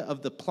idea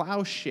of the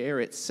plowshare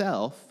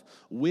itself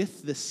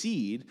with the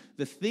seed,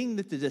 the thing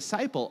that the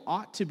disciple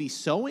ought to be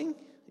sowing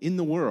in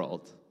the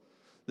world,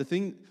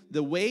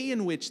 the way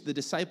in which the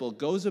disciple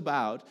goes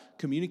about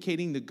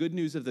communicating the good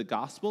news of the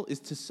gospel is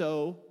to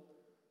sow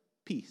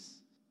peace.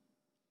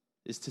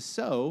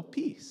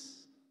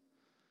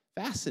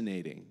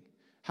 Fascinating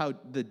how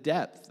the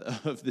depth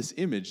of this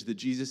image that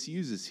Jesus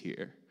uses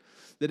here.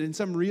 That in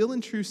some real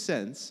and true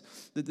sense,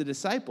 that the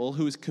disciple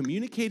who is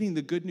communicating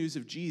the good news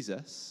of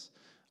Jesus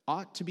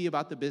ought to be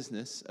about the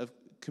business of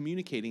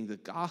communicating the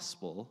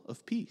gospel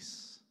of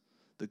peace,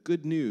 the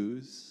good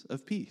news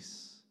of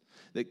peace.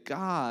 That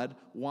God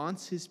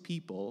wants his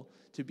people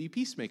to be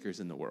peacemakers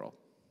in the world,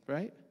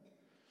 right?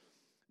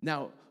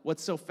 Now,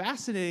 what's so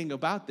fascinating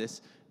about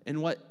this,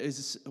 and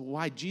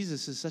why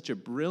Jesus is such a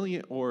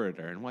brilliant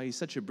orator and why he's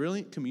such a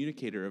brilliant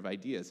communicator of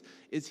ideas,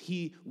 is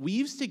he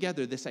weaves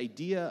together this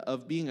idea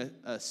of being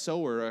a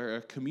sower or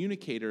a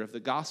communicator of the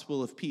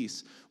gospel of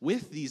peace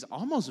with these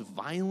almost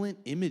violent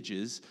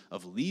images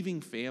of leaving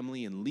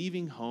family and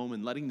leaving home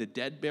and letting the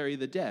dead bury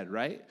the dead,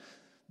 right?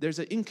 There's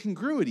an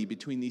incongruity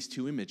between these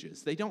two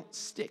images. They don't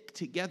stick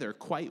together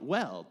quite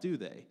well, do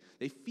they?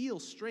 They feel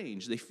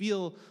strange. They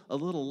feel a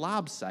little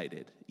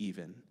lopsided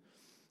even.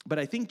 But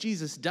I think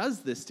Jesus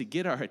does this to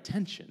get our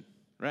attention,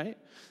 right?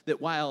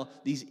 That while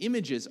these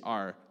images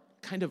are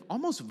kind of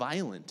almost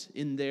violent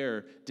in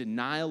their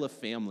denial of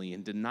family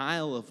and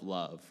denial of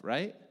love,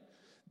 right?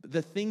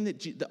 The thing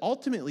that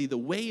ultimately the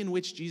way in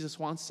which Jesus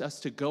wants us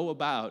to go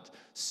about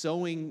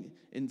sowing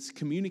and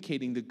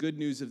communicating the good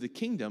news of the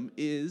kingdom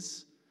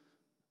is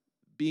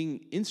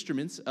being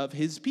instruments of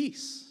his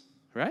peace,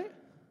 right?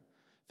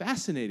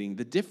 Fascinating,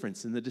 the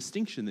difference and the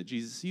distinction that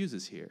Jesus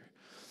uses here.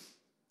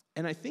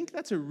 And I think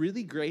that's a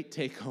really great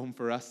take-home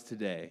for us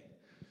today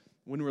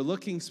when we're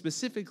looking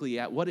specifically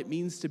at what it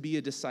means to be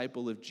a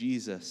disciple of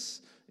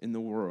Jesus in the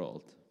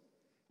world.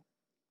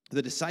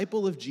 The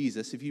disciple of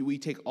Jesus, we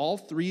take all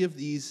three of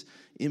these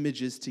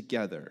images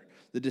together,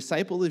 the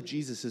disciple of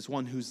Jesus is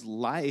one whose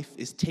life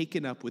is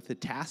taken up with the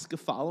task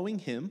of following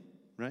him,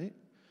 right?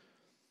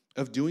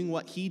 Of doing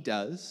what he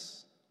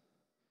does.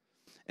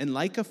 And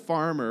like a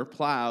farmer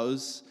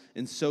plows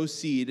and sows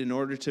seed in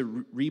order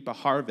to reap a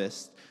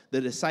harvest,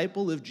 the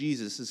disciple of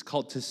Jesus is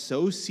called to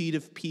sow seed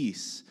of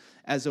peace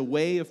as a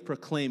way of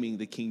proclaiming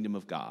the kingdom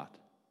of God.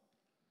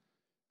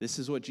 This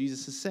is what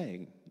Jesus is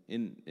saying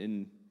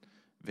in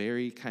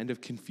very kind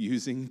of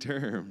confusing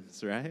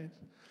terms, right?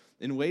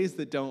 In ways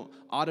that don't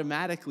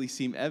automatically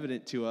seem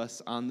evident to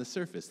us on the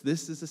surface.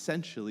 This is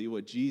essentially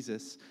what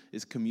Jesus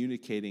is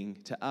communicating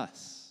to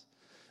us.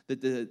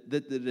 That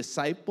the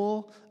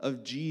disciple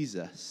of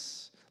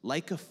Jesus,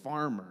 like a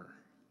farmer,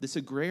 this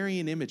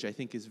agrarian image, I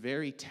think, is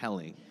very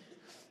telling.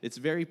 It's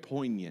very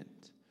poignant.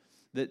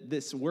 That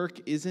this work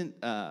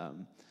isn't, that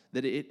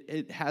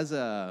it has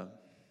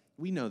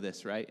we know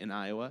this, right, in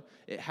Iowa.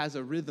 It has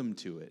a rhythm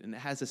to it, and it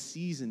has a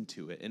season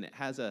to it, and it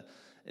has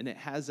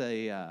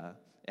a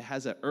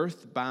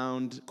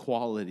earthbound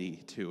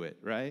quality to it,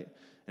 right?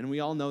 And we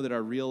all know that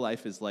our real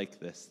life is like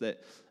this,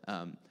 that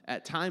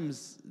at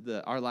times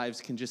our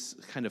lives can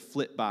just kind of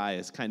flit by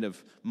as kind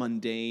of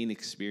mundane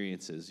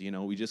experiences. You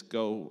know, we just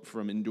go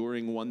from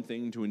enduring one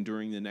thing to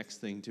enduring the next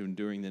thing to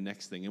enduring the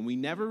next thing. And we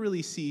never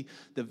really see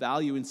the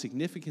value and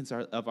significance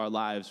of our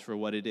lives for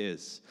what it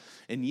is.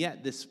 And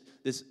yet this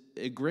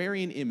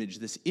agrarian image,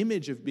 this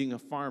image of being a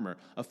farmer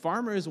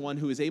is one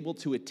who is able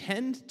to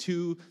attend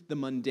to the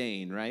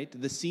mundane, right?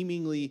 The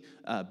seemingly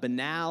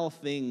banal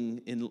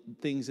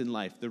things in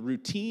life, the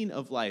routine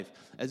of life,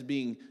 as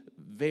being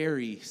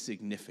very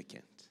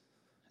significant,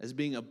 as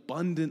being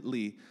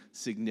abundantly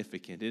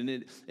significant. And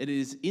it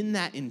is in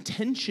that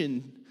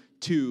intention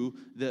to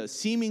the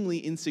seemingly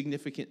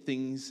insignificant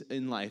things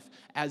in life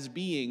as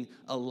being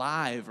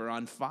alive or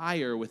on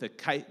fire with a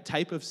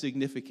type of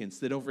significance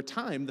that over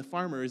time the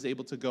farmer is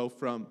able to go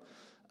from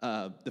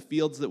the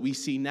fields that we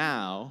see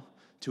now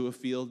to a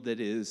field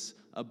that is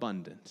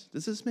abundant.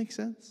 Does this make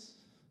sense?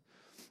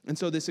 And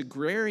so this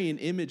agrarian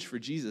image for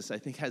Jesus, I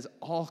think, has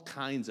all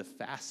kinds of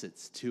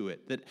facets to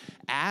it, that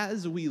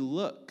as we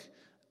look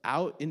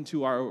out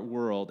into our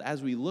world,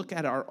 as we look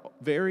at our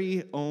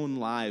very own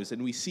lives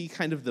and we see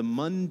kind of the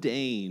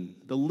mundane,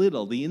 the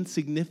little, the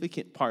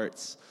insignificant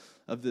parts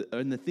of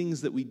the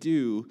things that we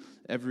do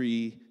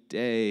every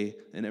day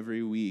and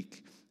every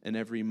week and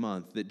every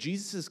month, that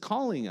Jesus is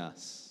calling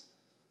us,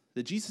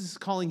 that Jesus is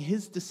calling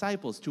his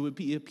disciples to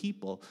be a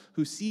people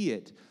who see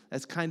it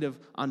as kind of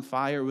on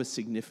fire with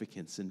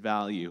significance and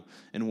value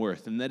and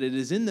worth, and that it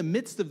is in the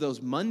midst of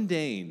those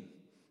mundane,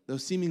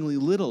 those seemingly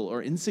little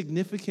or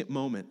insignificant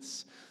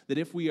moments, that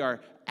if we are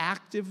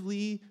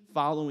actively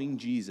following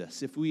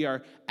Jesus, if we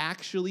are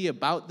actually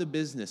about the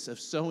business of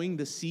sowing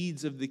the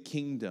seeds of the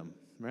kingdom,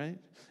 right?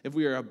 If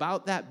we are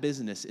about that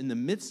business in the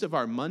midst of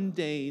our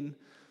mundane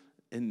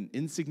and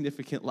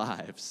insignificant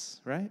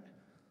lives, right?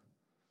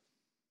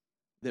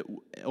 That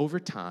over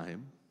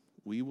time,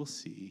 we will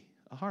see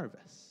a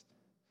harvest.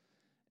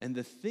 And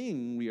the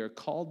thing we are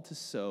called to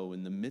sow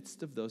in the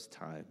midst of those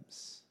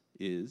times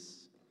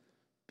is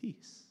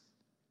peace.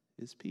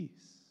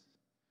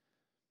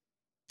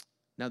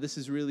 Now, this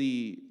is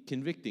really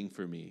convicting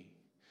for me,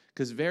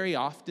 because very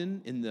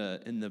often in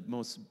the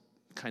most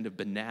kind of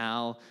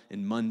banal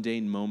and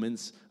mundane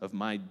moments of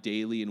my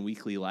daily and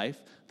weekly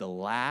life, the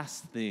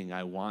last thing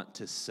I want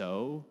to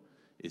sow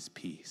is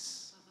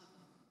peace,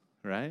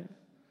 right?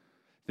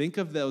 Think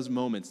of those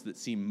moments that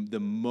seem the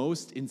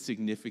most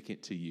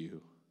insignificant to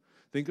you.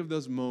 Think of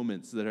those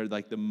moments that are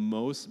like the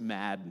most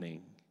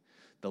maddening.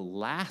 The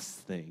last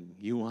thing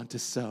you want to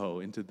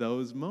sow into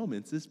those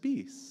moments is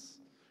peace,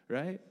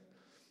 right?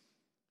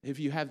 If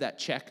you have that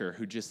checker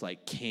who just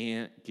like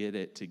can't get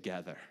it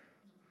together,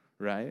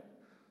 right?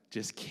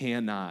 Just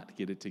cannot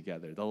get it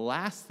together. The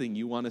last thing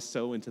you want to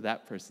sow into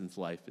that person's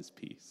life is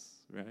peace,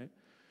 right?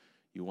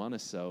 You want to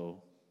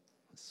sow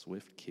a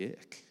swift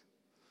kick.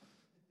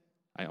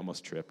 I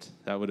almost tripped.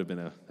 That would have been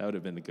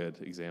a good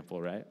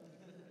example, right?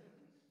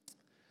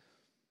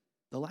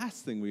 The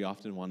last thing we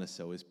often want to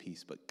sow is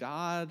peace, but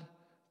God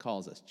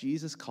calls us,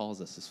 Jesus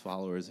calls us as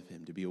followers of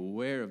him to be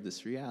aware of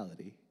this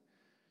reality,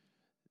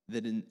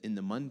 that in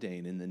the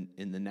mundane,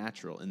 in the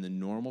natural, in the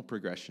normal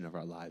progression of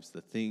our lives,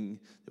 the thing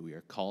that we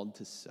are called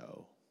to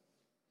sow,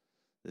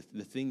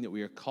 the thing that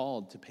we are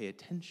called to pay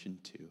attention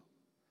to,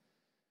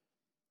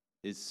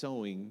 is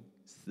sowing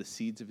the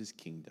seeds of his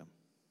kingdom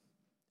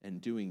and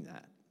doing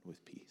that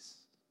with peace.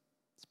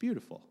 It's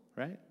beautiful,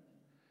 right?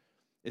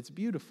 It's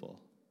beautiful.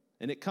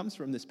 And it comes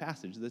from this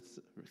passage that's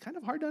kind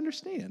of hard to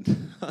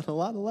understand on a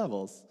lot of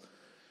levels.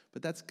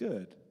 But that's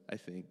good, I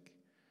think.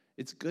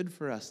 It's good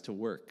for us to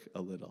work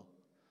a little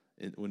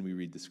when we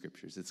read the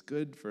scriptures. It's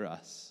good for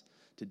us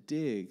to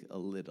dig a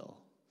little,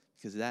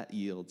 because that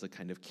yields a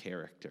kind of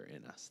character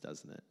in us,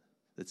 doesn't it?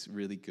 That's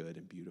really good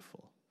and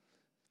beautiful.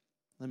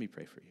 Let me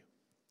pray for you.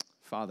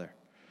 Father,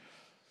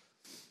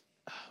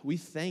 we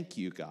thank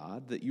you,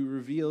 God, that you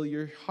reveal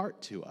your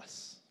heart to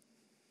us.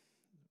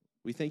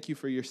 We thank you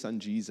for your son,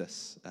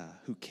 Jesus,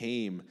 who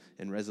came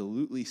and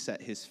resolutely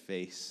set his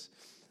face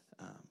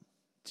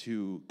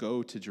to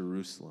go to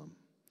Jerusalem,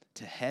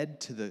 to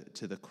head to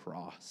the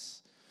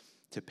cross,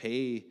 to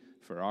pay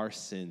for our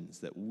sins,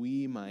 that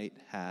we might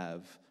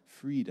have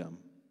freedom.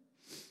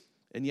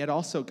 And yet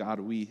also, God,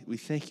 we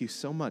thank you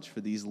so much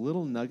for these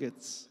little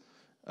nuggets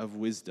of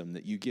wisdom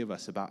that you give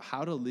us about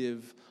how to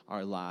live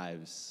our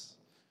lives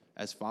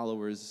as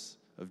followers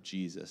of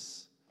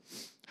Jesus,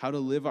 how to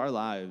live our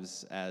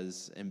lives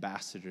as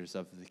ambassadors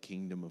of the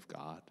kingdom of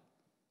God.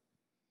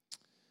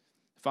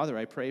 Father,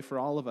 I pray for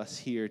all of us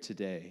here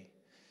today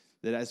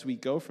that as we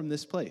go from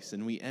this place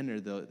and we enter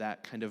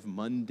that kind of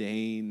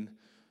mundane,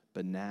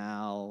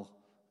 banal,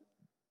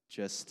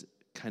 just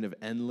kind of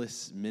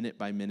endless minute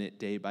by minute,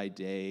 day by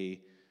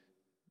day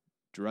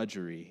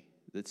drudgery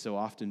that so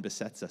often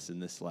besets us in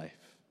this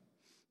life,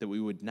 that we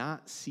would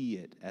not see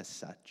it as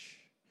such,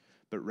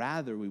 but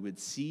rather we would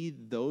see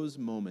those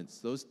moments,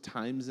 those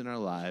times in our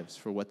lives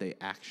for what they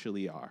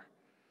actually are,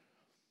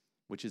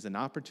 which is an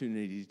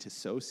opportunity to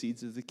sow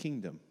seeds of the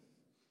kingdom,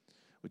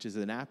 which is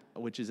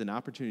an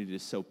opportunity to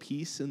sow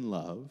peace and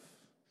love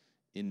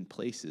in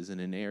places and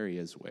in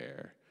areas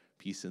where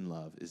peace and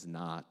love is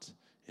not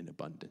in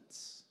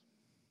abundance.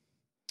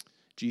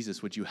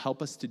 Jesus, would you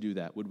help us to do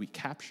that? Would we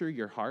capture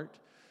your heart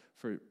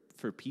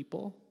for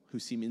people who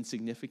seem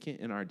insignificant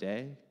in our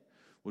day?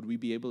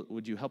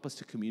 Would you help us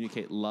to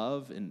communicate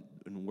love and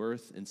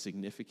worth and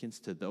significance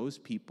to those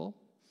people?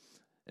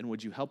 And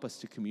would you help us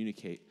to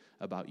communicate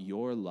about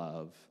your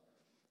love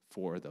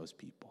for those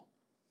people?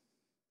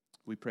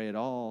 We pray it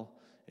all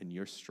in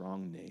your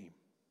strong name.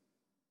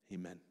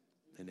 Amen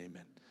and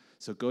amen.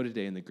 So go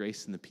today in the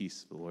grace and the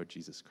peace of the Lord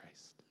Jesus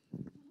Christ.